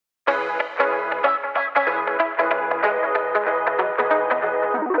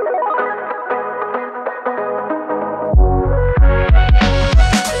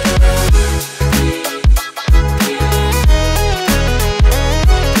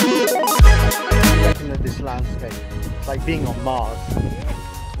like being on Mars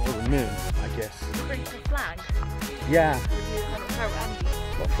or the moon, I guess. Print a flag. Yeah.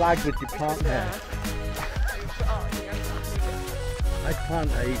 What What flag would you plant there? I'd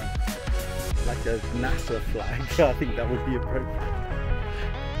plant like a NASA flag. I think that would be appropriate.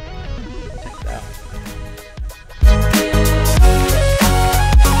 Check it out.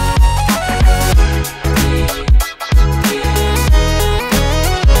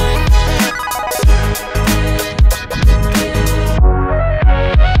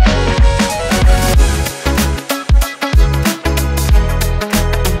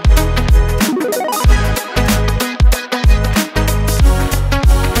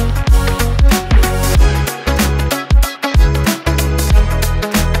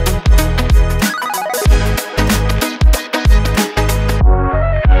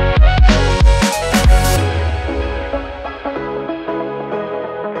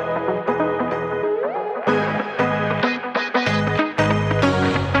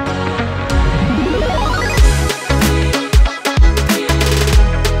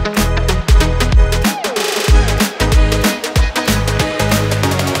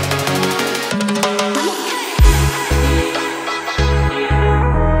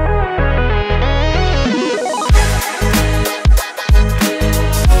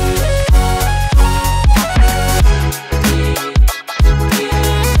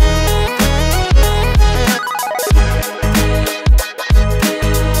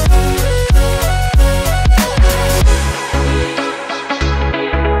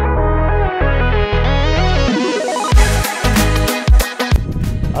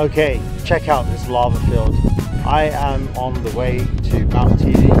 Okay, check out this lava field. I am on the way to Mount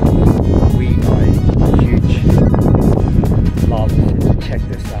Teide. We are in a huge lava field. Check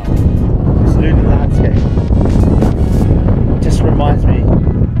this out. This lunar landscape just reminds me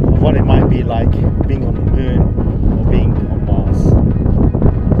of what it might be like being on the moon or being on Mars.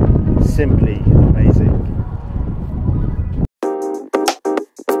 Simply amazing.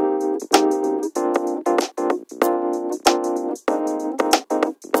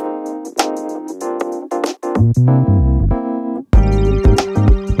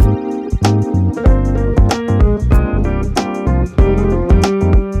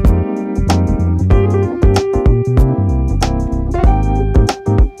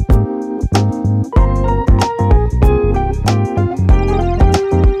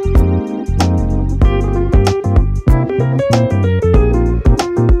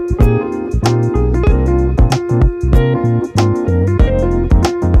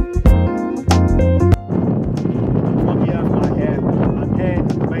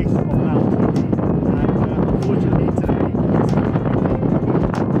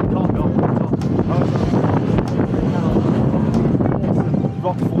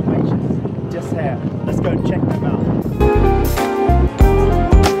 Rock formations just here. Let's go and check them out.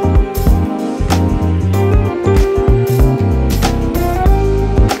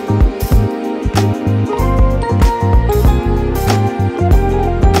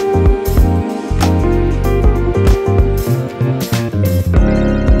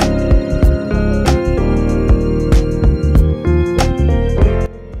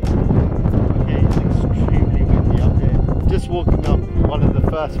 Walking up one of the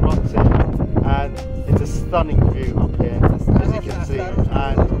first rocks here, and it's a stunning view up here, as you can see,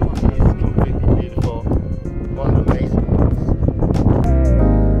 and it's completely beautiful. What an amazing place.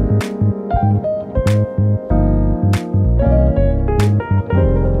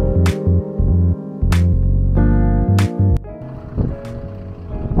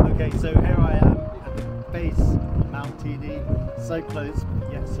 Okay, so here I am at the base of Mount Teide, so close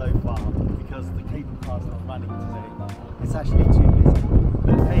yet so far, because the cable car's not running today. It's actually too busy,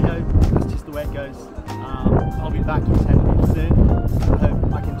 but hey ho, that's just the way it goes. I'll be back in 10